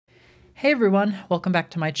Hey everyone, welcome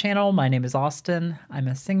back to my channel. My name is Austin. I'm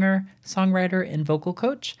a singer, songwriter, and vocal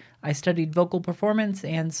coach. I studied vocal performance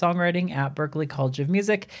and songwriting at Berklee College of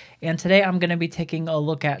Music, and today I'm going to be taking a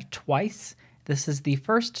look at Twice. This is the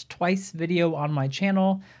first Twice video on my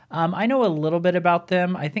channel. I know a little bit about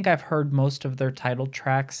them. I think I've heard most of their title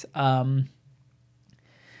tracks.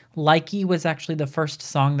 Likey was actually the first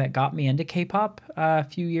song that got me into K-pop a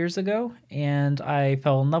few years ago, and I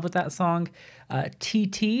fell in love with that song.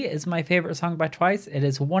 TT is my favorite song by Twice. It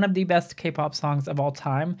is one of the best K-pop songs of all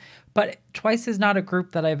time, but Twice is not a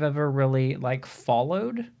group that I've ever really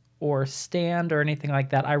followed or stand or anything like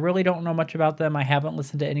that. I really don't know much about them. I haven't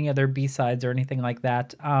listened to any other B-sides or anything like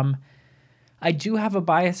that. I do have a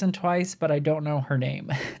bias in Twice, but I don't know her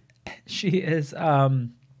name. She is...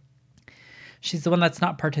 She's the one that's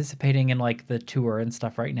not participating in the tour and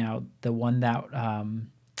stuff right now. The one that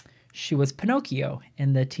she was Pinocchio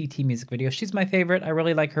in the TT music video. She's my favorite. I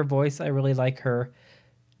really like her voice. I really like her,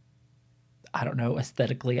 I don't know,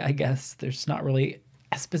 aesthetically, I guess. There's not really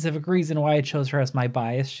a specific reason why I chose her as my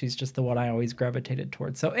bias. She's just the one I always gravitated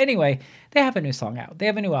towards. So anyway, they have a new song out. They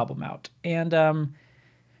have a new album out. And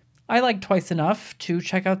I like Twice enough to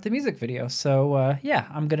check out the music video. So yeah,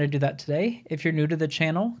 I'm going to do that today. If you're new to the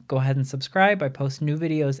channel, go ahead and subscribe. I post new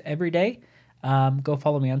videos every day. Go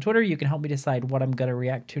follow me on Twitter. You can help me decide what I'm going to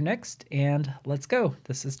react to next. And let's go.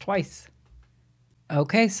 This is Twice.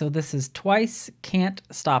 Okay, so this is Twice, Can't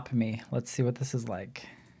Stop Me. Let's see what this is like.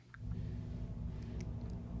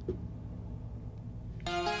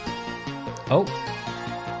 Oh.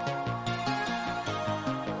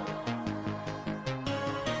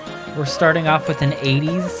 We're starting off with an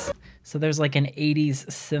 80s. So there's an 80s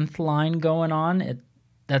synth line going on.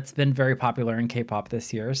 That's been very popular in K-pop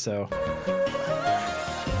this year, so.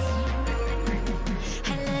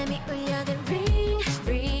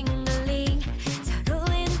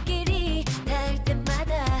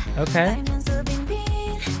 Okay.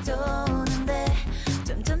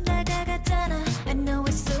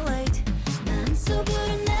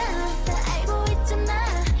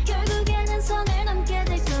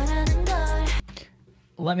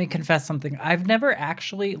 Let me confess something. I've never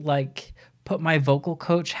actually put my vocal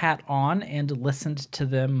coach hat on and listened to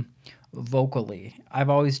them vocally. I've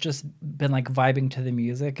always just been vibing to the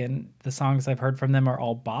music, and the songs I've heard from them are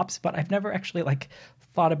all bops, but I've never actually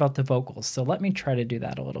thought about the vocals. So let me try to do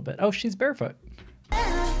that a little bit. Oh, she's barefoot.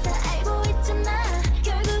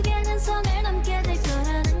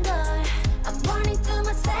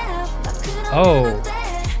 Oh,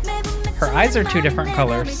 her eyes are two different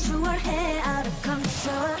colors.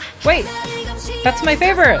 Wait, that's my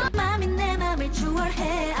favorite.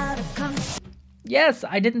 Yes,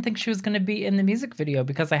 I didn't think she was going to be in the music video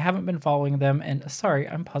because I haven't been following them. And sorry,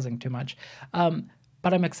 I'm pausing too much.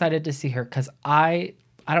 But I'm excited to see her because I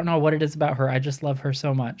don't know what it is about her. I just love her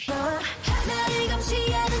so much.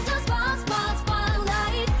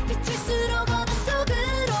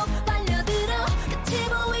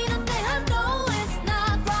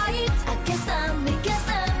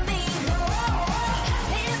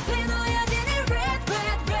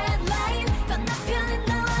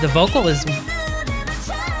 The vocal is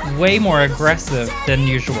way more aggressive than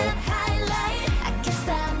usual.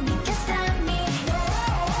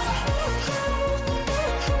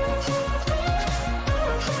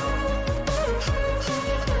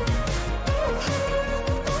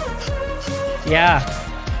 Yeah.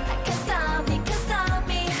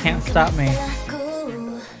 Can't stop me.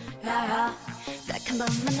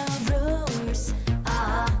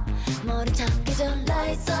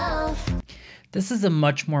 This is a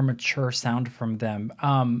much more mature sound from them.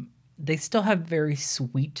 They still have very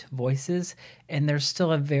sweet voices, and there's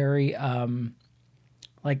still a very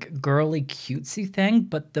girly cutesy thing,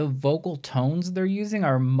 but the vocal tones they're using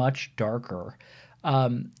are much darker.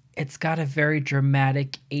 It's got a very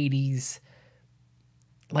dramatic 80s,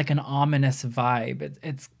 an ominous vibe.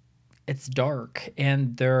 It's dark,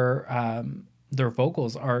 and their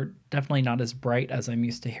vocals are definitely not as bright as I'm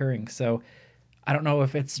used to hearing. So I don't know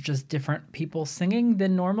if it's just different people singing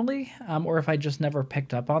than normally, or if I just never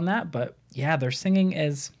picked up on that. But yeah, their singing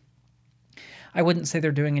is, I wouldn't say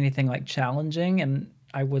they're doing anything challenging, and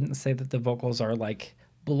I wouldn't say that the vocals are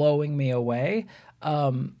blowing me away.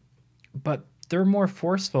 But they're more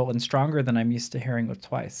forceful and stronger than I'm used to hearing with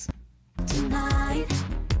Twice.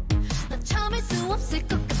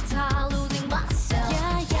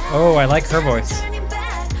 Oh, I like her voice.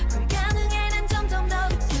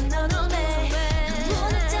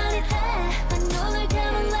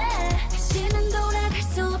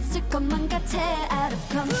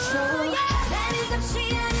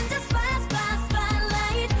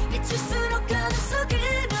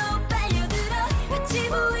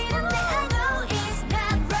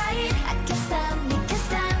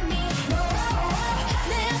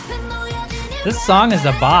 This song is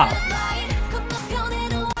a bop.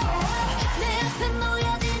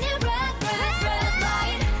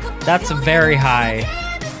 That's very high.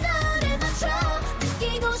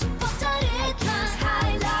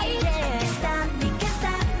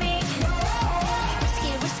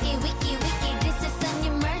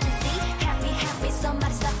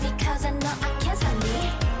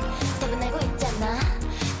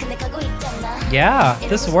 Yeah,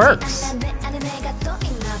 this works.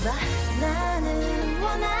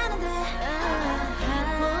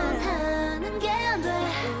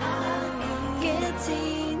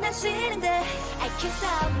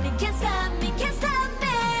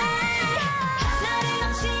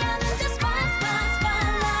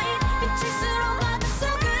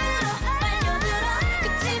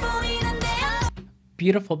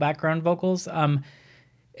 Beautiful background vocals.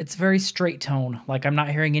 It's very straight tone. Like, I'm not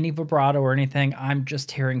hearing any vibrato or anything. I'm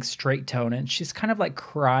just hearing straight tone, and she's kind of like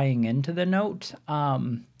crying into the note.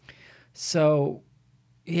 So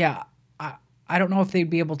yeah, I don't know if they'd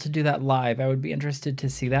be able to do that live. I would be interested to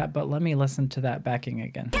see that, but let me listen to that backing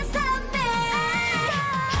again. It's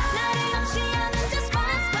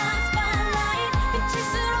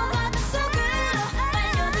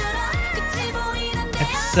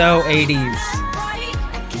so 80s.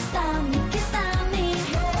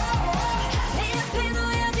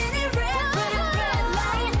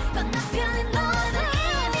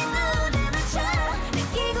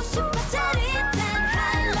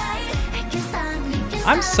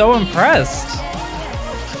 I'm so impressed.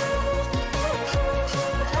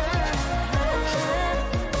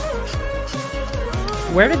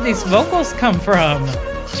 Where did these vocals come from?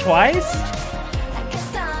 Twice?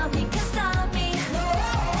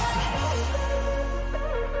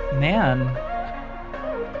 Man.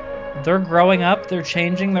 They're growing up, they're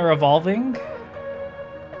changing, they're evolving.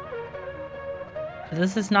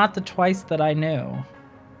 This is not the Twice that I knew.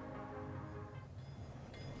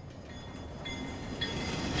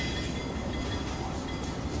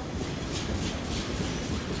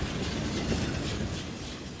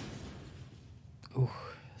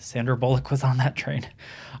 Sandra Bullock was on that train.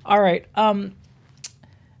 All right.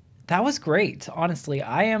 That was great. Honestly,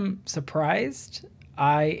 I am surprised.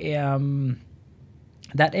 That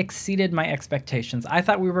exceeded my expectations. I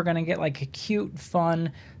thought we were going to get like a cute,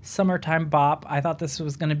 fun summertime bop. I thought this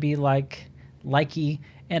was going to be like likey,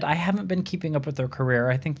 and I haven't been keeping up with their career.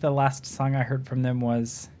 I think the last song I heard from them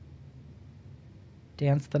was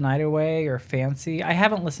Dance the Night Away or Fancy. I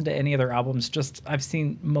haven't listened to any of their albums, just I've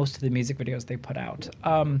seen most of the music videos they put out.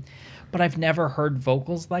 But I've never heard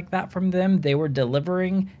vocals like that from them. They were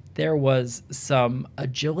delivering. There was some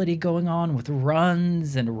agility going on with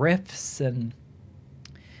runs and riffs, and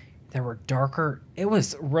there were darker. It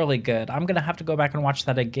was really good. I'm going to have to go back and watch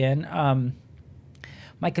that again.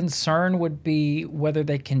 My concern would be whether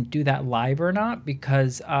they can do that live or not,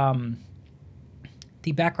 because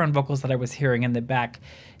the background vocals that I was hearing in the back,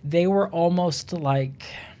 they were almost like,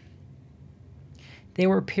 they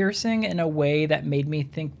were piercing in a way that made me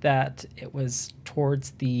think that it was towards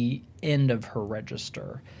the end of her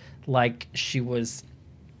register. Like she was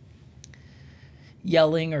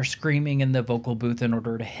yelling or screaming in the vocal booth in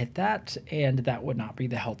order to hit that, and that would not be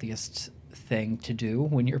the healthiest thing to do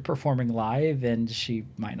when you're performing live, and she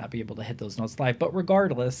might not be able to hit those notes live. But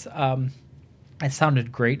regardless, it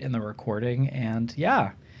sounded great in the recording, and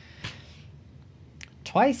yeah.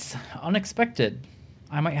 Twice, unexpected.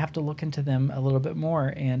 I might have to look into them a little bit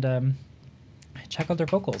more and check out their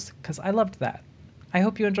vocals, because I loved that. I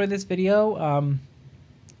hope you enjoyed this video.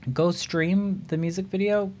 Go stream the music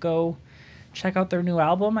video. Go check out their new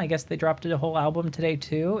album. I guess they dropped a whole album today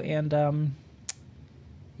too. And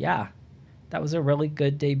yeah, that was a really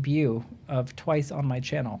good debut of Twice on my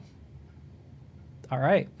channel. All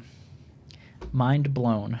right. Mind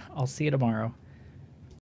blown. I'll see you tomorrow.